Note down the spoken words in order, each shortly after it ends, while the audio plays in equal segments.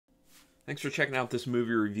Thanks for checking out this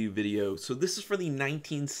movie review video. So this is for the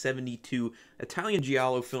 1972 Italian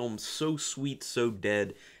giallo film So Sweet, So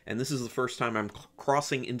Dead, and this is the first time I'm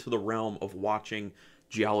crossing into the realm of watching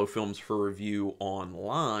giallo films for review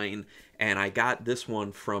online, and I got this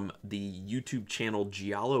one from the YouTube channel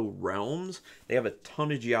Giallo Realms. They have a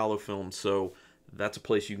ton of giallo films, so that's a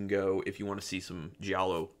place you can go if you want to see some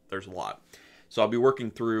giallo. There's a lot. So I'll be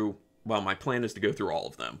working through, well, my plan is to go through all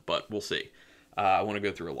of them, but we'll see. I want to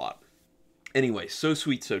go through a lot. Anyway, So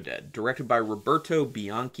Sweet, So Dead, directed by Roberto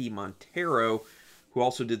Bianchi Montero, who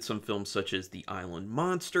also did some films such as The Island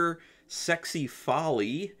Monster, Sexy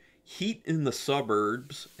Folly, Heat in the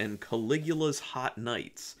Suburbs, and Caligula's Hot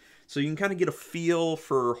Nights. So you can kind of get a feel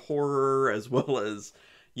for horror as well as,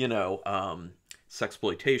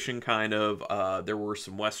 sexploitation kind of. There were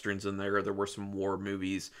some westerns in there. There were some war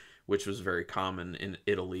movies, which was very common in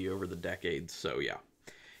Italy over the decades. So yeah,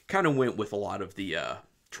 kind of went with a lot of the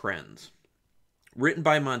trends. Written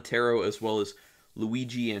by Montero as well as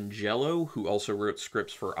Luigi Angelo, who also wrote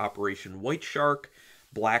scripts for Operation White Shark,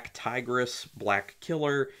 Black Tigress, Black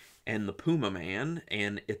Killer, and The Puma Man,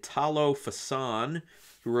 and Italo Fasan,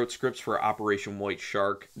 who wrote scripts for Operation White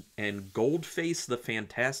Shark, and Goldface the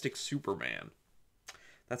Fantastic Superman.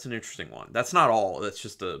 That's an interesting one. That's not all. That's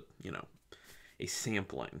just a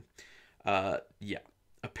sampling. Yeah.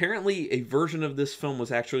 Apparently, a version of this film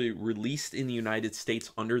was actually released in the United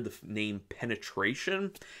States under the name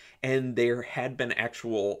Penetration, and there had been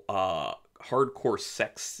actual hardcore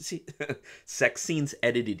sex scenes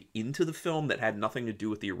edited into the film that had nothing to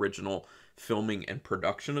do with the original filming and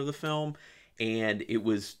production of the film, and it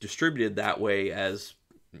was distributed that way as,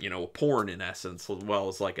 a porn in essence, as well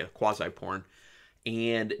as like a quasi-porn,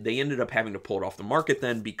 and they ended up having to pull it off the market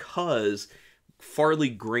then because Farley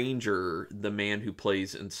Granger, the man who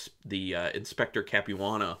plays the Inspector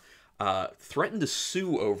Capuana, threatened to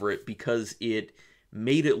sue over it because it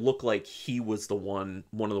made it look like he was one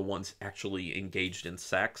of the ones actually engaged in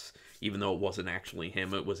sex, even though it wasn't actually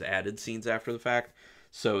him. It was added scenes after the fact.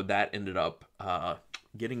 So that ended up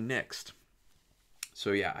getting nixed.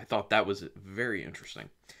 So yeah, I thought that was very interesting.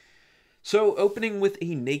 So, opening with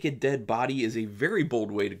a naked dead body is a very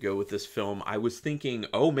bold way to go with this film. I was thinking,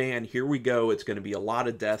 oh man, here we go. It's going to be a lot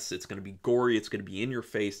of deaths. It's going to be gory. It's going to be in your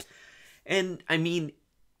face. And, I mean,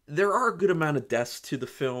 there are a good amount of deaths to the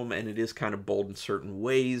film, and it is kind of bold in certain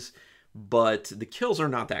ways, but the kills are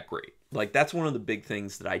not that great. Like, that's one of the big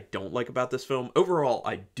things that I don't like about this film. Overall,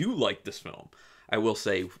 I do like this film. I will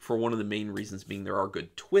say, for one of the main reasons being there are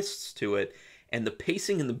good twists to it, and the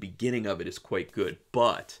pacing in the beginning of it is quite good,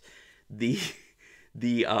 but the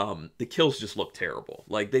kills just look terrible.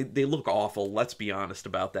 Like, they look awful. Let's be honest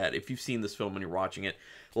about that. If you've seen this film and you're watching it,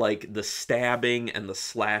 like, the stabbing and the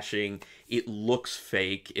slashing, it looks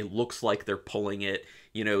fake. It looks like they're pulling it.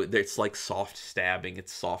 It's like soft stabbing.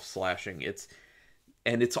 It's soft slashing.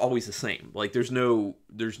 And it's always the same. Like, there's no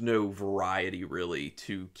variety really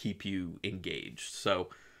to keep you engaged. So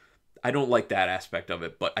I don't like that aspect of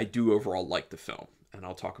it, but I do overall like the film, and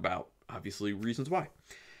I'll talk about obviously reasons why.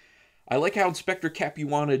 I like how Inspector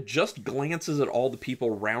Capuana just glances at all the people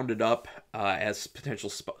rounded up as potential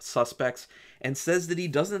suspects and says that he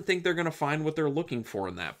doesn't think they're going to find what they're looking for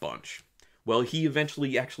in that bunch. Well, he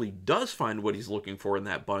eventually actually does find what he's looking for in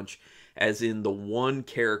that bunch, as in the one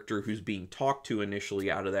character who's being talked to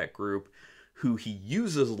initially out of that group, who he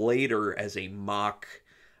uses later as a mock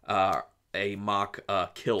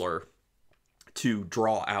killer to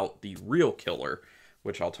draw out the real killer,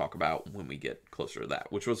 which I'll talk about when we get closer to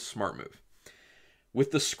that, which was a smart move. With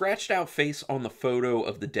the scratched out face on the photo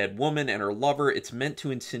of the dead woman and her lover, it's meant to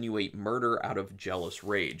insinuate murder out of jealous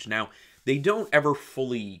rage. Now, they don't ever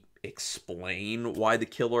fully explain why the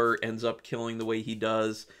killer ends up killing the way he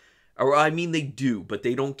does. Or, I mean, they do, but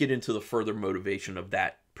they don't get into the further motivation of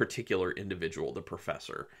that particular individual, the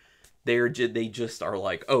professor. They just are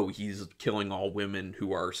like, oh, he's killing all women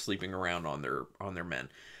who are sleeping around on their men.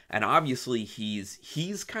 And obviously,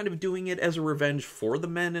 he's kind of doing it as a revenge for the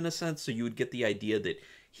men, in a sense. So you would get the idea that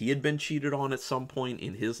he had been cheated on at some point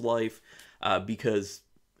in his life, because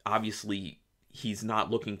obviously he's not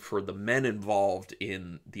looking for the men involved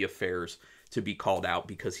in the affairs to be called out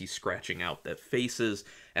because he's scratching out their faces.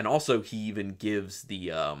 And also, he even gives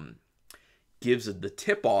the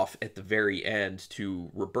tip-off at the very end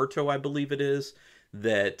to Roberto, I believe it is,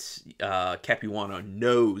 that Capuano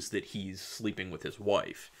knows that he's sleeping with his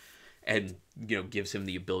wife, and gives him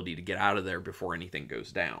the ability to get out of there before anything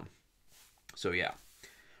goes down. So yeah,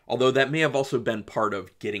 although that may have also been part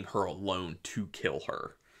of getting her alone to kill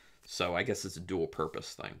her, so I guess it's a dual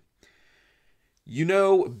purpose thing.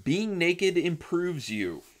 Being naked improves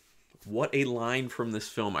you. what a line from this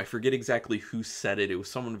film. I forget exactly who said it. It was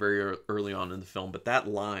someone very early on in the film, but that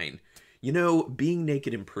line, you know, being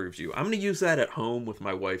naked improves you. I'm going to use that at home with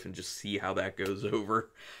my wife and just see how that goes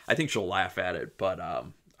over. I think she'll laugh at it, but I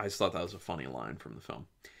just thought that was a funny line from the film.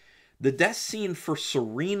 The death scene for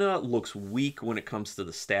Serena looks weak when it comes to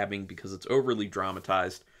the stabbing because it's overly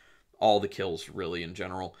dramatized. All the kills, really, in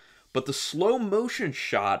general. But the slow motion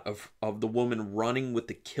shot of the woman running with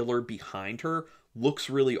the killer behind her looks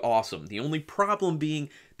really awesome. The only problem being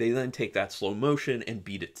they then take that slow motion and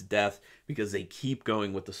beat it to death because they keep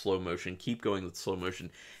going with the slow motion,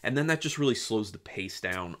 and then that just really slows the pace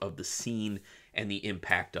down of the scene and the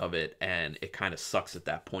impact of it, and it kind of sucks at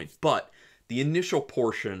that point. But the initial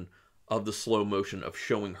portion of the slow motion of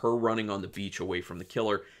showing her running on the beach away from the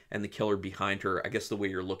killer and the killer behind her, I guess the way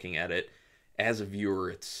you're looking at it as a viewer,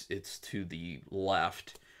 it's to the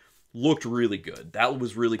left, looked really good. That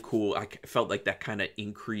was really cool. I felt like that kind of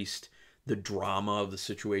increased the drama of the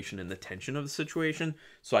situation and the tension of the situation.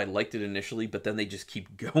 So I liked it initially, but then they just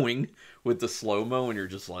keep going with the slow-mo and you're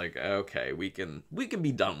just like, okay, we can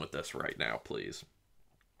be done with this right now, please.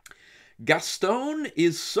 Gaston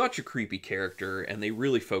is such a creepy character, and they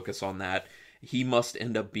really focus on that. He must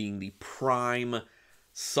end up being the prime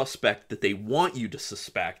suspect that they want you to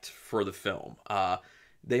suspect for the film.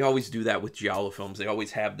 They always do that with giallo films. They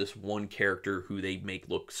always have this one character who they make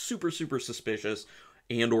look super, super suspicious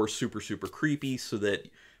and or super, super creepy so that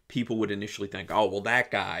people would initially think, oh, well,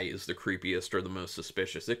 that guy is the creepiest or the most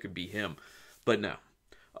suspicious. It could be him. But no.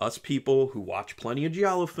 Us people who watch plenty of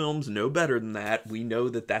giallo films know better than that. We know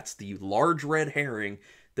that that's the large red herring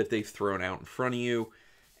that they've thrown out in front of you,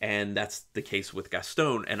 and that's the case with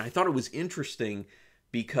Gaston. And I thought it was interesting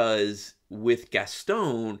because with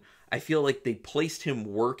Gaston, I feel like they placed him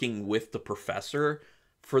working with the professor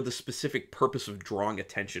for the specific purpose of drawing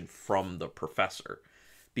attention from the professor.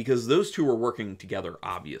 Because those two were working together,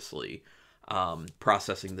 obviously,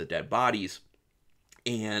 processing the dead bodies.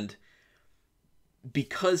 And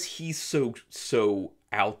because he's so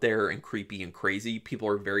out there and creepy and crazy, people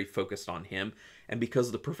are very focused on him. And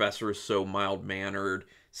because the professor is so mild-mannered,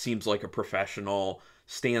 seems like a professional,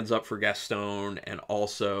 stands up for Gaston, and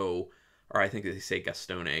also, or I think they say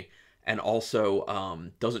Gastone, and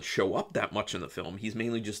also doesn't show up that much in the film. He's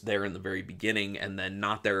mainly just there in the very beginning, and then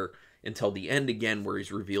not there until the end again, where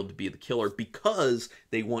he's revealed to be the killer, because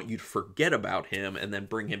they want you to forget about him and then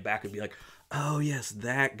bring him back and be like, oh yes,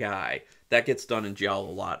 that guy. That gets done in giallo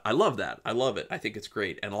a lot. I love that. I love it. I think it's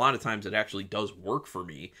great. And a lot of times it actually does work for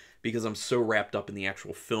me because I'm so wrapped up in the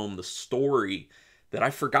actual film, the story, that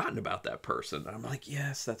I've forgotten about that person. I'm like,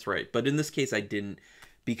 yes, that's right. But in this case, I didn't,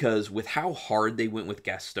 because with how hard they went with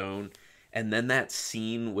Gaston, and then that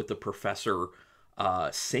scene with the professor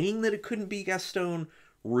saying that it couldn't be Gaston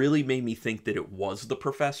really made me think that it was the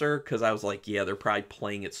professor, because I was like, yeah, they're probably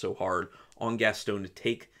playing it so hard on Gaston to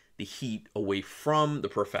take the heat away from the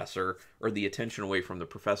professor, or the attention away from the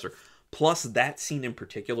professor. Plus, that scene in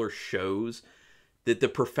particular shows that the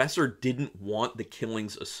professor didn't want the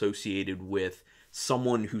killings associated with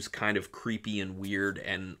someone who's kind of creepy and weird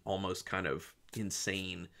and almost kind of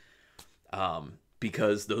insane,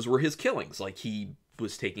 because those were his killings. Like, he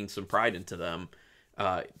was taking some pride in them,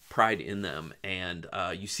 and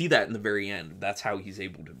you see that in the very end. That's how he's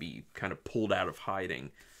able to be kind of pulled out of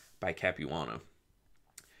hiding by Capuano.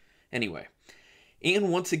 Anyway,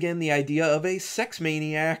 and once again, the idea of a sex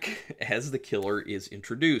maniac as the killer is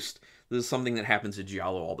introduced. This is something that happens in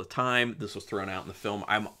giallo all the time. This was thrown out in the film.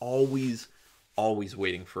 I'm always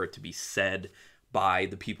waiting for it to be said by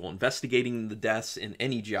the people investigating the deaths in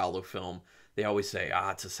any giallo film. They always say,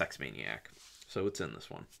 it's a sex maniac. So it's in this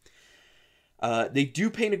one. They do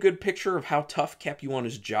paint a good picture of how tough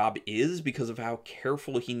Capuano's job is because of how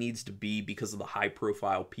careful he needs to be because of the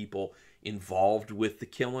high-profile people involved with the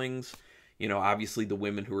killings. You know, obviously the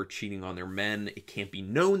women who are cheating on their men, it can't be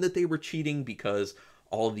known that they were cheating because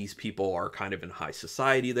all of these people are kind of in high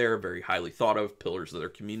society there, very highly thought of, pillars of their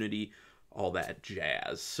community, all that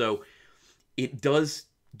jazz. So it does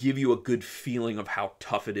give you a good feeling of how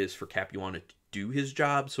tough it is for Capuano to do his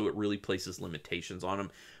job, so it really places limitations on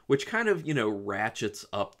him, which kind of, you know, ratchets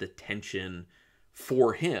up the tension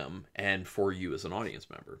for him and for you as an audience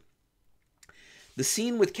member. The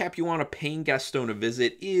scene with Capuano paying Gaston a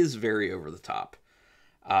visit is very over the top.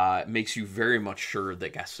 It makes you very much sure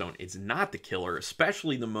that Gaston is not the killer,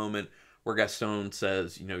 especially the moment where Gaston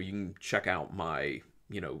says, you know, you can check out my,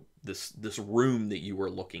 you know, this room that you were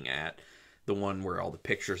looking at, the one where all the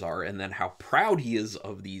pictures are, and then how proud he is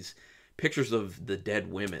of these pictures of the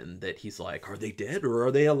dead women, that he's like, are they dead or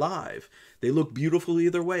are they alive? They look beautiful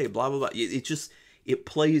either way, blah, blah, blah. It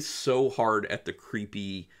plays so hard at the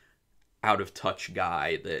creepy out of touch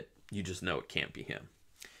guy that you just know it can't be him.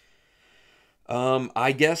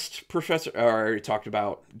 I guessed Professor, or I talked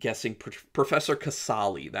about guessing Professor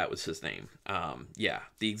Casali. That was his name. Yeah,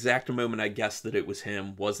 the exact moment I guessed that it was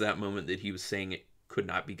him was that moment that he was saying it could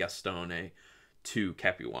not be Gastone to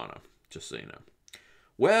Capuana, just so you know.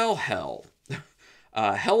 Well, hell.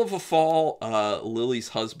 Hell of a fall Lily's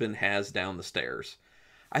husband has down the stairs.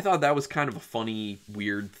 I thought that was kind of a funny,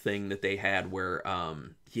 weird thing that they had where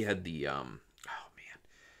he had the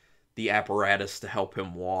apparatus to help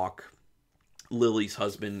him walk. Lily's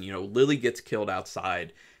husband, Lily gets killed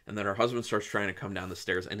outside, and then her husband starts trying to come down the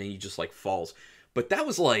stairs, and then he just, like, falls. But that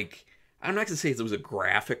was, like, I'm not going to say it was a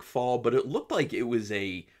graphic fall, but it looked like it was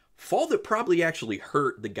a fall that probably actually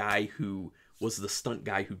hurt the guy who was the stunt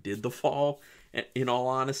guy who did the fall, in all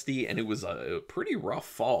honesty, and it was a pretty rough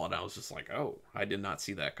fall, and I was just like, oh, I did not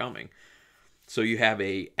see that coming. So you have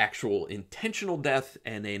a actual intentional death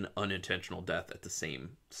and an unintentional death at the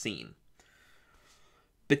same scene.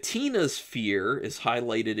 Bettina's fear is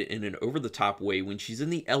highlighted in an over-the-top way when she's in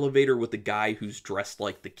the elevator with the guy who's dressed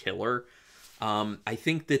like the killer. I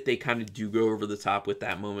think that they kind of do go over the top with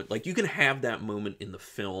that moment. Like, you can have that moment in the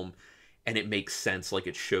film, and it makes sense. Like,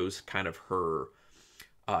 it shows kind of her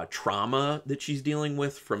trauma that she's dealing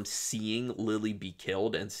with from seeing Lily be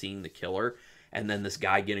killed and seeing the killer. And then this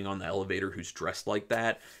guy getting on the elevator who's dressed like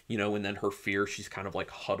that, and then her fear, she's kind of like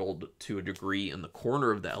huddled to a degree in the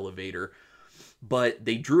corner of the elevator. But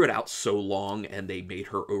they drew it out so long and they made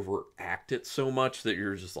her overact it so much that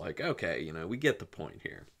you're just like, okay, we get the point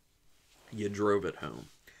here. You drove it home.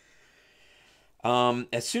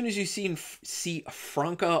 As soon as you see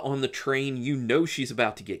Franca on the train, you know she's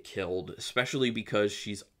about to get killed, especially because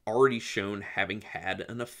she's already shown having had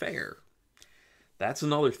an affair. That's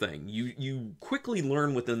another thing. You quickly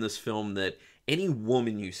learn within this film that any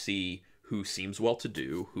woman you see who seems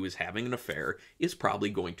well-to-do, who is having an affair, is probably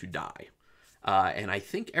going to die. And I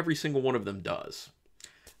think every single one of them does.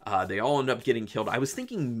 They all end up getting killed. I was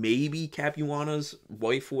thinking maybe Capuana's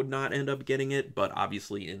wife would not end up getting it, but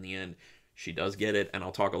obviously in the end, she does get it, and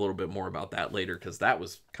I'll talk a little bit more about that later, because that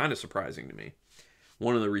was kind of surprising to me.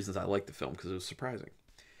 One of the reasons I liked the film, because it was surprising.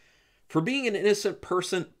 For being an innocent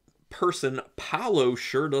person, Paolo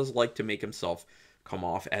sure does like to make himself come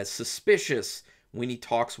off as suspicious when he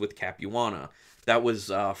talks with Capuana. That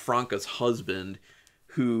was Franca's husband,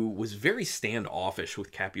 who was very standoffish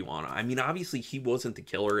with Capuana. I mean, obviously he wasn't the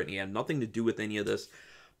killer and he had nothing to do with any of this,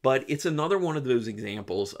 but it's another one of those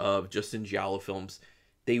examples of, just in giallo films,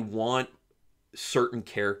 they want certain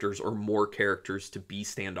characters or more characters to be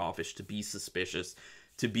standoffish, to be suspicious,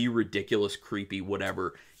 to be ridiculous, creepy,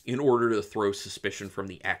 whatever, in order to throw suspicion from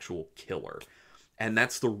the actual killer. And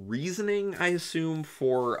that's the reasoning, I assume,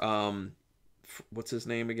 for, what's his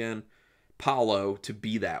name again? Paolo, to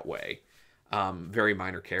be that way. Very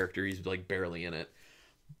minor character. He's like barely in it.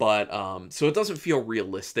 But, so it doesn't feel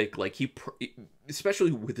realistic. Like,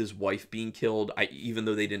 especially with his wife being killed, even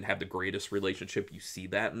though they didn't have the greatest relationship, you see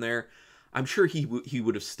that in there. I'm sure he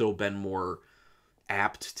would have still been more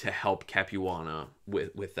apt to help Capuana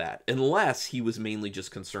with that. Unless he was mainly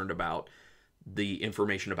just concerned about the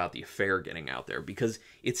information about the affair getting out there. Because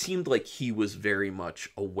it seemed like he was very much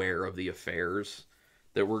aware of the affairs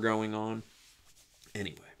that were going on.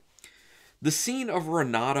 Anyway. The scene of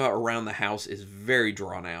Renata around the house is very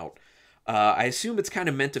drawn out. I assume it's kind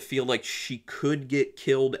of meant to feel like she could get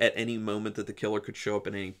killed at any moment, that the killer could show up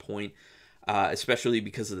at any point, especially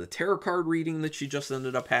because of the tarot card reading that she just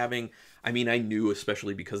ended up having. I mean, I knew,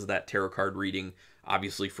 especially because of that tarot card reading,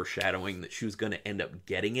 obviously foreshadowing that she was going to end up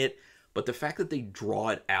getting it, but the fact that they draw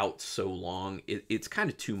it out so long, it's kind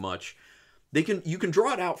of too much. You can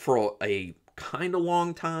draw it out for a kind of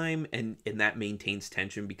long time, and that maintains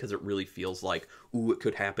tension because it really feels like, ooh, it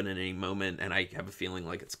could happen at any moment, and I have a feeling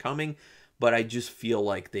like it's coming, but I just feel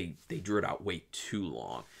like they drew it out way too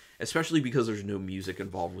long, especially because there's no music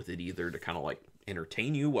involved with it either to kind of like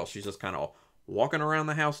entertain you while she's just kind of walking around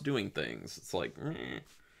the house doing things. It's like,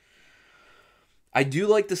 I do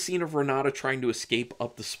like the scene of Renata trying to escape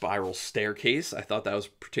up the spiral staircase. I thought that was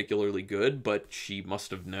particularly good, but she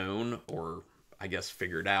must have known, or I guess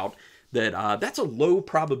figured out, that that's a low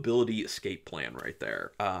probability escape plan right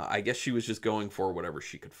there. I guess she was just going for whatever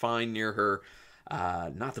she could find near her.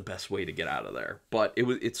 Not the best way to get out of there, but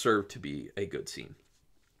it served to be a good scene.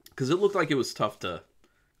 Because it looked like it was tough to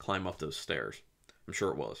climb up those stairs. I'm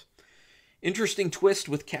sure it was. Interesting twist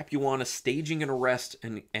with Capuana staging an arrest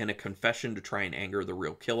and a confession to try and anger the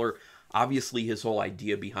real killer. Obviously, his whole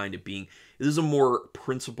idea behind it being, this is a more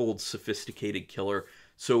principled, sophisticated killer.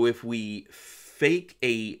 So if we fake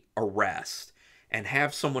a arrest and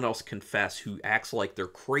have someone else confess who acts like they're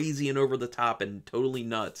crazy and over the top and totally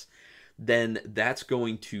nuts, then that's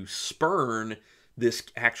going to spurn this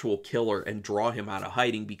actual killer and draw him out of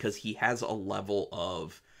hiding, because he has a level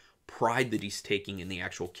of pride that he's taking in the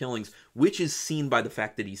actual killings, which is seen by the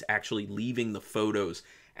fact that he's actually leaving the photos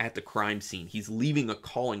at the crime scene. He's leaving a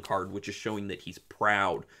calling card, which is showing that he's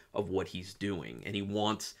proud of what he's doing, and he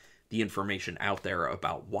wants the information out there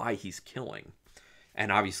about why he's killing. And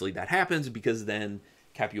obviously that happens because then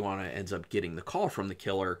Capuana ends up getting the call from the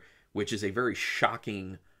killer, which is a very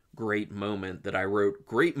shocking, great moment that I wrote.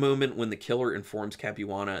 Great moment when the killer informs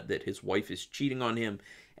Capuana that his wife is cheating on him,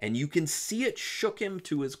 and you can see it shook him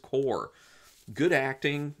to his core. Good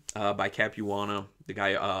acting by Capuana, the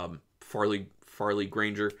guy Farley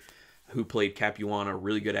Granger, who played Capuana.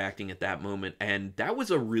 Really good acting at that moment, and that was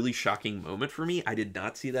a really shocking moment for me. I did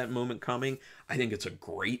not see that moment coming. I think it's a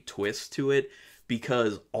great twist to it,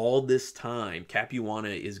 because all this time Capuana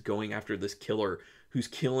is going after this killer who's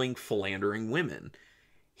killing philandering women.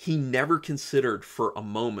 He never considered for a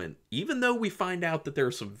moment, even though we find out that there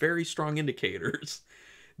are some very strong indicators,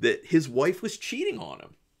 that his wife was cheating on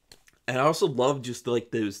him. And I also love just like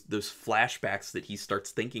those flashbacks that he starts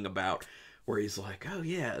thinking about, where he's like, oh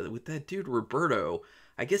yeah, with that dude Roberto,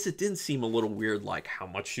 I guess it didn't seem a little weird, like how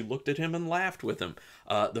much she looked at him and laughed with him.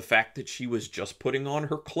 The fact that she was just putting on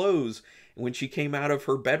her clothes when she came out of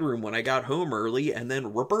her bedroom when I got home early, and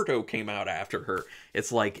then Roberto came out after her.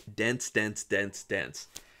 It's like dense.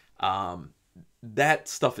 That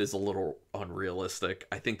stuff is a little unrealistic.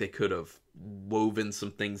 I think they could have woven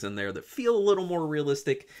some things in there that feel a little more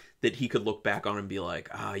realistic, that he could look back on and be like,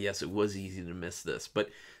 ah, yes, it was easy to miss this. But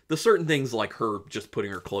the certain things like her just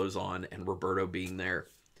putting her clothes on and Roberto being there,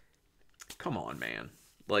 come on, man.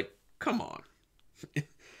 Like, come on.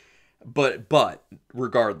 But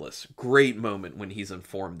regardless, great moment when he's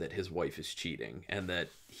informed that his wife is cheating and that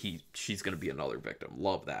she's going to be another victim.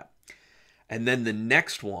 Love that. And then the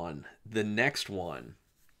next one, the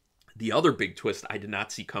other big twist I did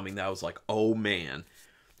not see coming, that I was like, oh man.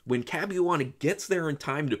 When Capuana gets there in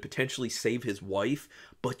time to potentially save his wife,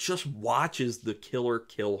 but just watches the killer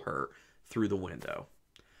kill her through the window.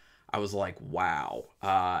 I was like, wow.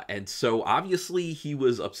 And so obviously he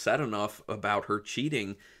was upset enough about her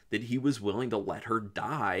cheating that he was willing to let her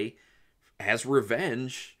die as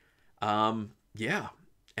revenge. Yeah.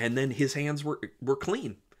 And then his hands were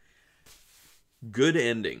clean. Good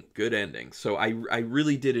ending. So I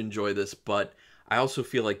really did enjoy this, but I also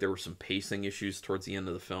feel like there were some pacing issues towards the end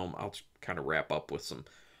of the film. I'll kind of wrap up with some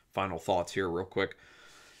final thoughts here real quick.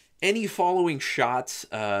 Any following shots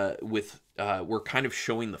were kind of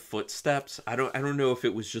showing the footsteps. I don't know if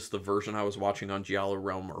it was just the version I was watching on Giallo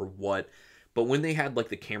Realm or what, but when they had like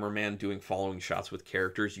the cameraman doing following shots with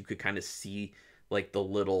characters, you could kind of see like the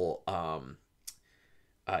little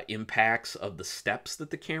impacts of the steps that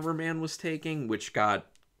the cameraman was taking, which got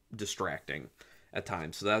distracting at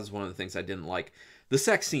times. So that was one of the things I didn't like. The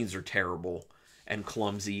sex scenes are terrible and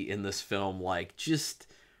clumsy in this film. Like, just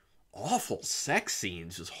awful sex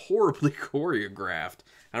scenes, just horribly choreographed.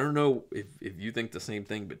 I don't know if you think the same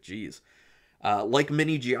thing, but geez. Like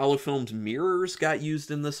many Giallo films, mirrors got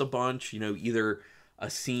used in this a bunch. You know, either a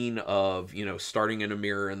scene of, you know, starting in a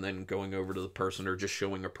mirror and then going over to the person, or just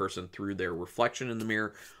showing a person through their reflection in the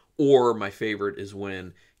mirror. Or my favorite is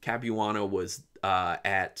when Capuana was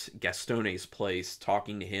at Gastone's place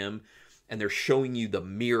talking to him, and they're showing you the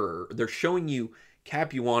mirror. They're showing you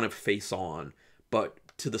Capuana face on, but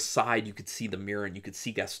to the side you could see the mirror, and you could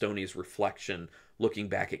see Gastone's reflection looking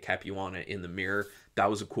back at Capuana in the mirror. That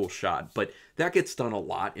was a cool shot. But that gets done a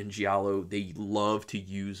lot in Giallo. They love to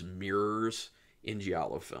use mirrors in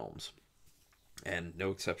Giallo films, and no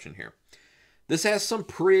exception here. This has some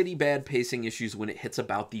pretty bad pacing issues when it hits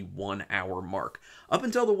about the 1 hour mark. Up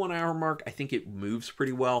until the 1 hour mark, I think it moves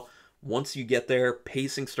pretty well. Once you get there,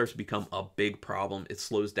 pacing starts to become a big problem. It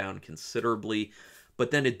slows down considerably,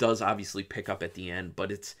 but then it does obviously pick up at the end.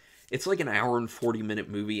 But it's like an hour and 40-minute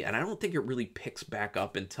movie, and I don't think it really picks back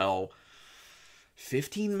up until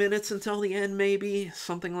 15 minutes until the end, maybe,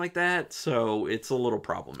 something like that. So it's a little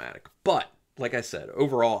problematic. But like I said,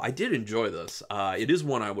 overall, I did enjoy this. It is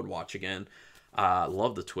one I would watch again.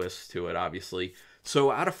 Love the twist to it, obviously.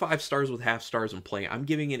 So out of 5 stars with half stars in play, I'm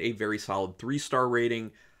giving it a very solid 3-star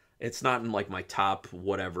rating. It's not in like my top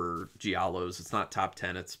whatever Giallos. It's not top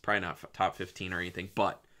 10. It's probably not top 15 or anything,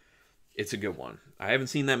 but it's a good one. I haven't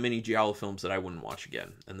seen that many Giallo films that I wouldn't watch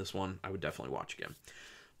again, and this one I would definitely watch again.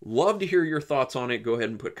 Love to hear your thoughts on it. Go ahead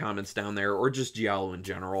and put comments down there, or just Giallo in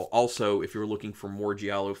general. Also, if you're looking for more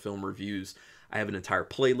Giallo film reviews, I have an entire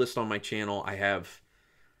playlist on my channel. I have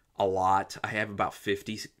a lot. I have about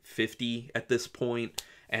 50 at this point,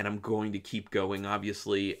 and I'm going to keep going,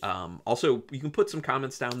 obviously. Also, you can put some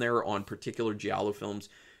comments down there on particular giallo films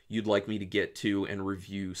you'd like me to get to and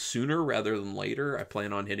review sooner rather than later. I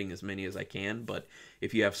plan on hitting as many as I can, but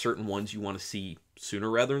if you have certain ones you want to see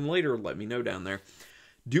sooner rather than later, let me know down there.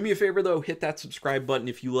 Do me a favor, though, hit that subscribe button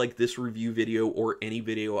if you like this review video or any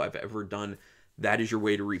video I've ever done. That is your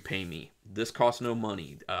way to repay me. This costs no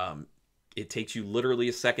money. It takes you literally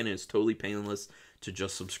a second, and it's totally painless to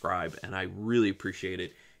just subscribe, and I really appreciate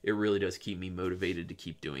it. It really does keep me motivated to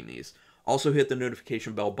keep doing these. Also, hit the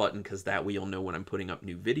notification bell button, because that way you'll know when I'm putting up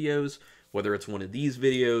new videos, whether it's one of these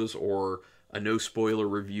videos or a no-spoiler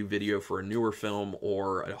review video for a newer film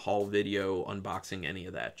or a haul video unboxing any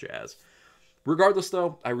of that jazz. Regardless,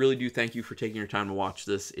 though, I really do thank you for taking your time to watch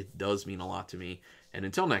this. It does mean a lot to me. And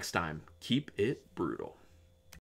until next time, keep it brutal.